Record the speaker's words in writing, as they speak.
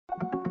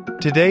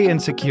Today in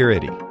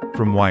Security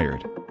from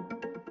Wired.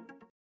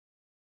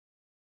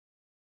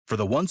 For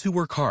the ones who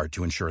work hard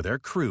to ensure their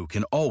crew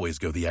can always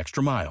go the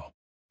extra mile,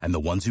 and the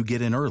ones who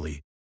get in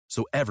early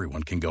so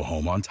everyone can go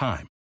home on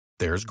time,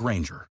 there's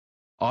Grainger,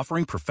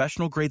 offering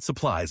professional-grade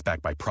supplies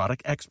backed by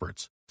product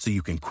experts so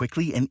you can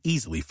quickly and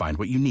easily find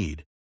what you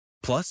need.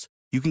 Plus,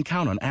 you can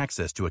count on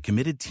access to a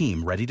committed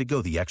team ready to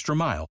go the extra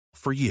mile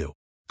for you.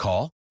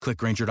 Call, click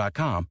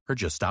Grainger.com, or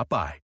just stop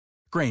by.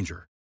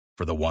 Grainger,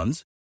 for the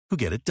ones who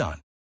get it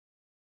done.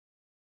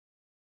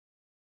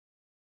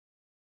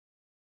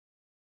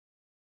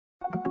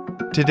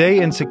 Today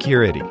in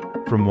Security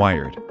from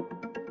Wired.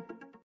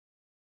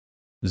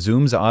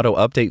 Zoom's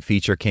auto-update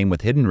feature came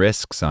with hidden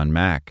risks on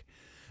Mac.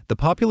 The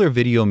popular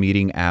video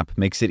meeting app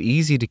makes it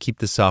easy to keep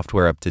the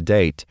software up to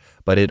date,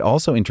 but it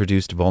also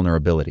introduced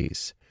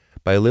vulnerabilities.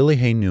 By Lily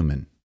Hay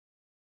Newman.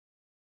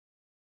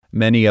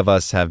 Many of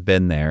us have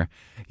been there.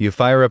 You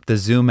fire up the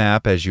Zoom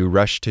app as you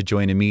rush to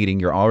join a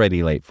meeting you're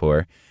already late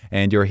for,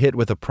 and you're hit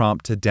with a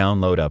prompt to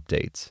download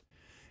updates.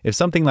 If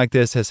something like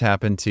this has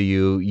happened to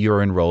you,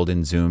 you're enrolled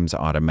in Zoom's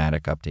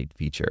automatic update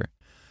feature.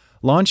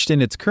 Launched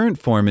in its current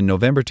form in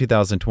November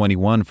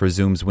 2021 for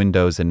Zoom's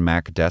Windows and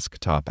Mac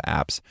desktop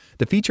apps,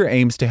 the feature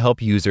aims to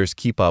help users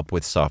keep up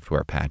with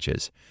software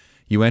patches.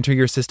 You enter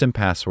your system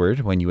password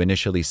when you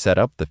initially set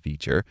up the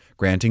feature,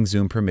 granting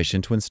Zoom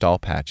permission to install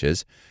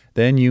patches.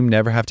 Then you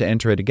never have to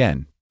enter it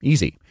again.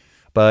 Easy.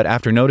 But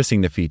after noticing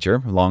the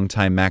feature,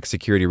 longtime Mac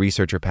security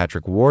researcher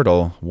Patrick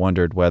Wardle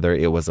wondered whether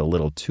it was a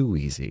little too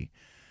easy.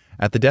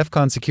 At the DEF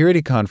CON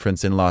Security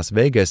Conference in Las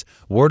Vegas,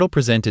 Wardle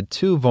presented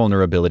 2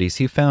 vulnerabilities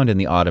he found in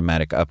the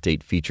automatic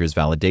update feature's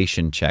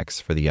validation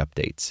checks for the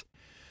updates.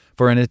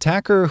 For an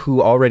attacker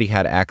who already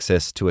had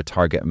access to a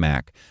target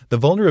Mac, the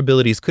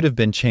vulnerabilities could have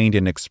been chained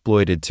and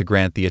exploited to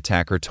grant the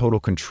attacker total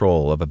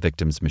control of a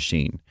victim's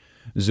machine.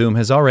 Zoom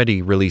has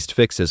already released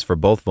fixes for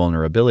both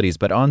vulnerabilities,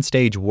 but on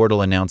stage,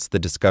 Wardle announced the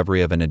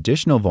discovery of an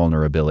additional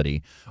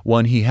vulnerability,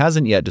 one he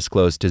hasn't yet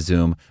disclosed to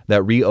Zoom,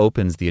 that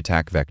reopens the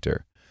attack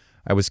vector.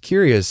 I was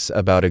curious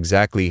about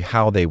exactly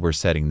how they were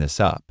setting this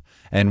up,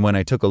 and when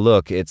I took a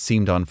look, it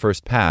seemed on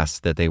first pass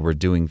that they were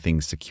doing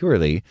things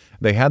securely.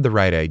 They had the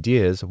right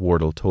ideas,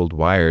 Wardle told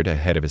Wired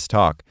ahead of his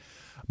talk.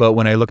 But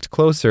when I looked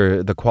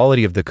closer, the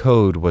quality of the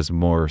code was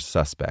more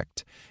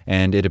suspect,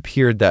 and it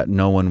appeared that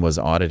no one was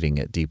auditing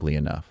it deeply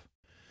enough.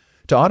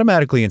 To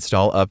automatically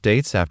install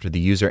updates after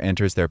the user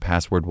enters their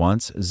password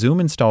once,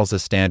 Zoom installs a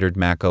standard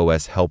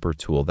macOS helper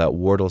tool that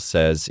Wardle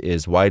says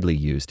is widely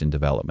used in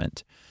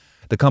development.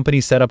 The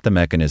company set up the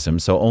mechanism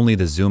so only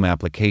the Zoom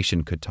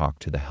application could talk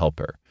to the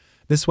helper.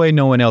 This way,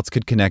 no one else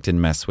could connect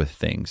and mess with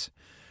things.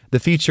 The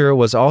feature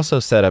was also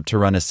set up to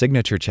run a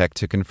signature check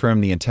to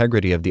confirm the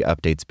integrity of the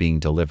updates being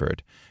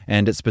delivered,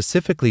 and it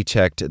specifically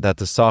checked that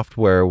the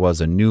software was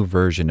a new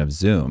version of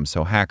Zoom,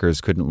 so hackers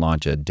couldn't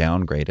launch a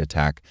downgrade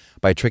attack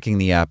by tricking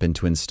the app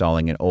into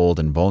installing an old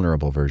and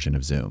vulnerable version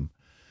of Zoom.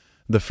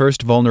 The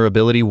first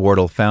vulnerability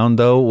Wardle found,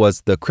 though,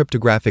 was the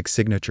cryptographic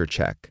signature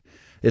check.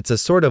 It's a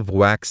sort of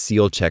wax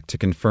seal check to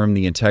confirm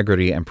the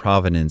integrity and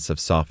provenance of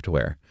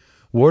software.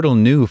 Wardle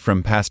knew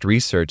from past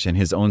research in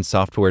his own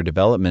software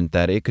development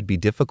that it could be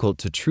difficult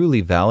to truly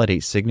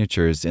validate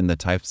signatures in the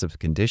types of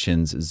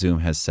conditions Zoom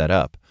has set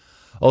up.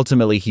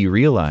 Ultimately, he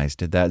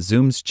realized that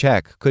Zoom's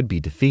check could be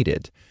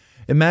defeated.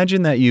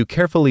 Imagine that you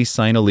carefully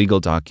sign a legal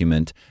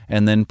document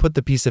and then put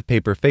the piece of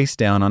paper face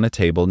down on a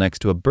table next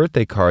to a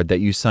birthday card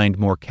that you signed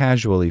more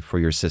casually for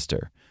your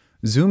sister.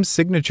 Zoom's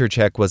signature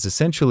check was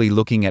essentially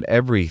looking at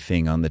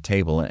everything on the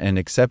table and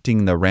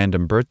accepting the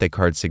random birthday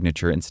card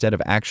signature instead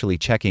of actually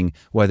checking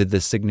whether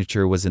the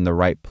signature was in the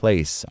right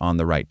place on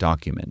the right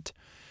document.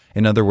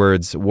 In other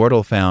words,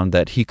 Wardle found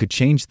that he could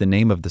change the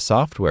name of the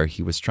software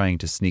he was trying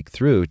to sneak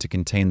through to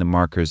contain the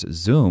markers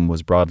Zoom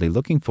was broadly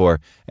looking for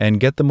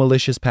and get the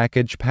malicious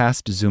package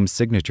past Zoom's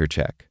signature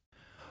check.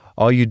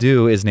 All you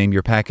do is name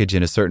your package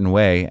in a certain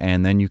way,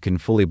 and then you can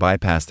fully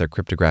bypass their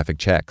cryptographic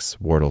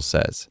checks, Wardle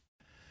says.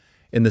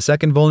 In the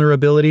second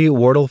vulnerability,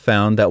 Wardle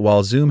found that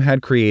while Zoom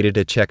had created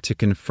a check to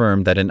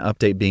confirm that an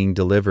update being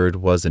delivered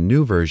was a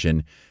new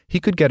version, he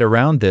could get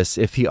around this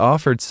if he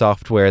offered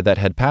software that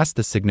had passed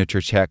the signature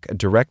check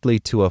directly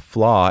to a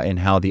flaw in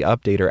how the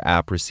updater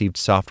app received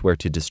software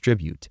to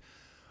distribute.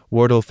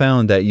 Wardle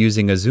found that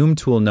using a Zoom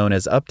tool known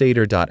as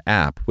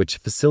updater.app, which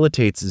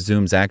facilitates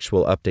Zoom's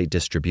actual update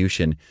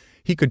distribution,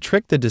 he could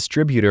trick the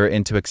distributor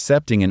into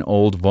accepting an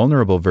old,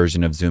 vulnerable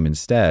version of Zoom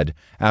instead,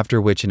 after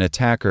which an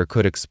attacker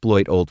could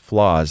exploit old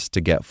flaws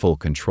to get full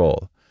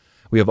control.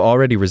 We have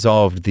already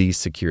resolved these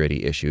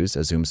security issues,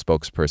 a Zoom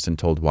spokesperson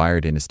told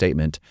Wired in a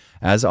statement.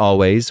 As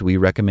always, we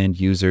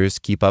recommend users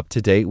keep up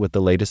to date with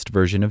the latest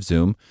version of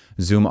Zoom.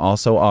 Zoom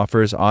also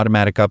offers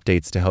automatic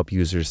updates to help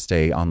users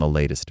stay on the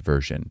latest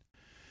version.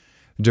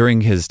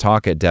 During his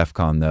talk at DEF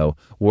CON, though,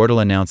 Wardle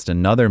announced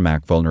another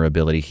Mac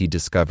vulnerability he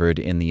discovered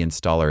in the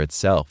installer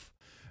itself.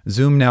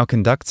 Zoom now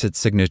conducts its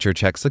signature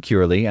check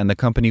securely, and the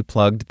company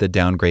plugged the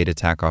downgrade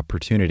attack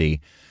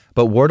opportunity.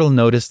 But Wardle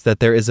noticed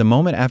that there is a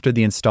moment after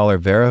the installer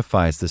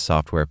verifies the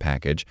software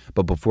package,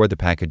 but before the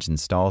package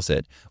installs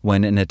it,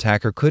 when an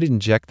attacker could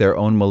inject their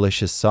own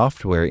malicious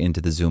software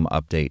into the Zoom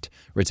update,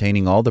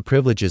 retaining all the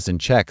privileges and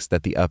checks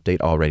that the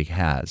update already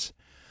has.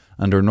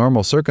 Under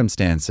normal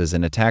circumstances,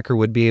 an attacker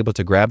would be able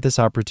to grab this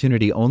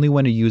opportunity only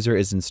when a user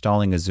is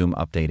installing a Zoom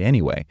update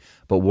anyway,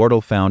 but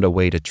Wardle found a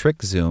way to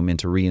trick Zoom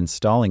into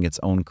reinstalling its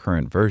own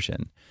current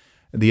version.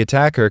 The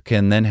attacker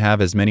can then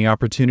have as many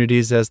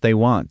opportunities as they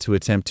want to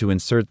attempt to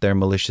insert their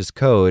malicious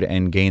code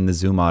and gain the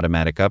Zoom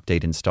automatic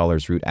update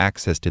installer's root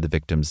access to the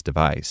victim's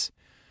device.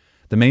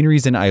 The main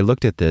reason I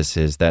looked at this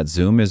is that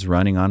Zoom is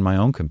running on my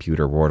own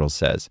computer, Wardle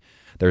says.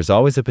 There's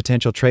always a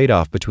potential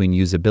trade-off between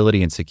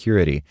usability and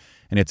security,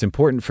 and it's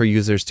important for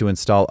users to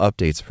install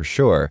updates for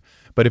sure,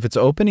 but if it's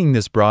opening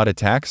this broad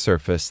attack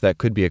surface that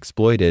could be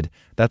exploited,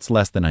 that's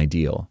less than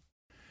ideal.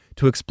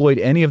 To exploit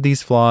any of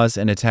these flaws,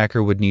 an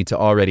attacker would need to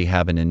already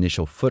have an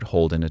initial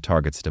foothold in a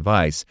target's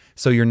device,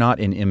 so you're not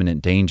in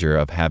imminent danger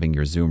of having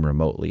your Zoom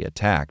remotely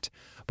attacked.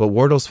 But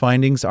Wardle's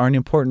findings are an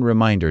important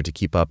reminder to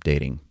keep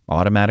updating,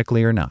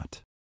 automatically or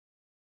not.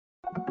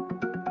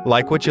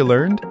 Like what you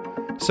learned?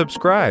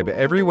 Subscribe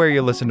everywhere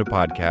you listen to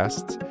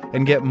podcasts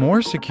and get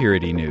more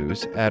security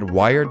news at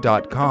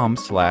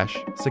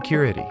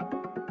wired.com/security.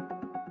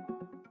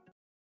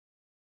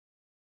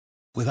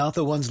 Without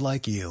the ones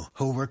like you,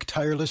 who work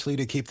tirelessly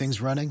to keep things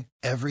running,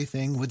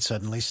 everything would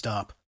suddenly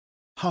stop.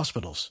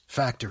 Hospitals,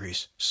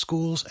 factories,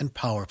 schools, and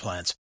power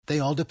plants, they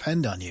all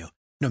depend on you.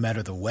 No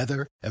matter the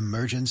weather,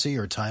 emergency,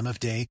 or time of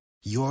day,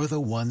 you're the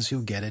ones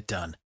who get it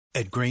done.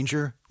 At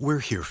Grainger, we're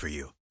here for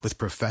you with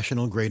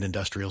professional-grade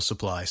industrial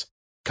supplies.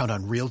 Count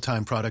on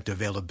real-time product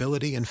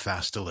availability and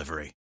fast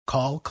delivery.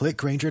 Call, click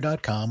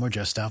Grainger.com, or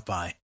just stop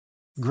by.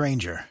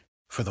 Grainger,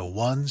 for the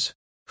ones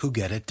who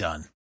get it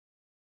done.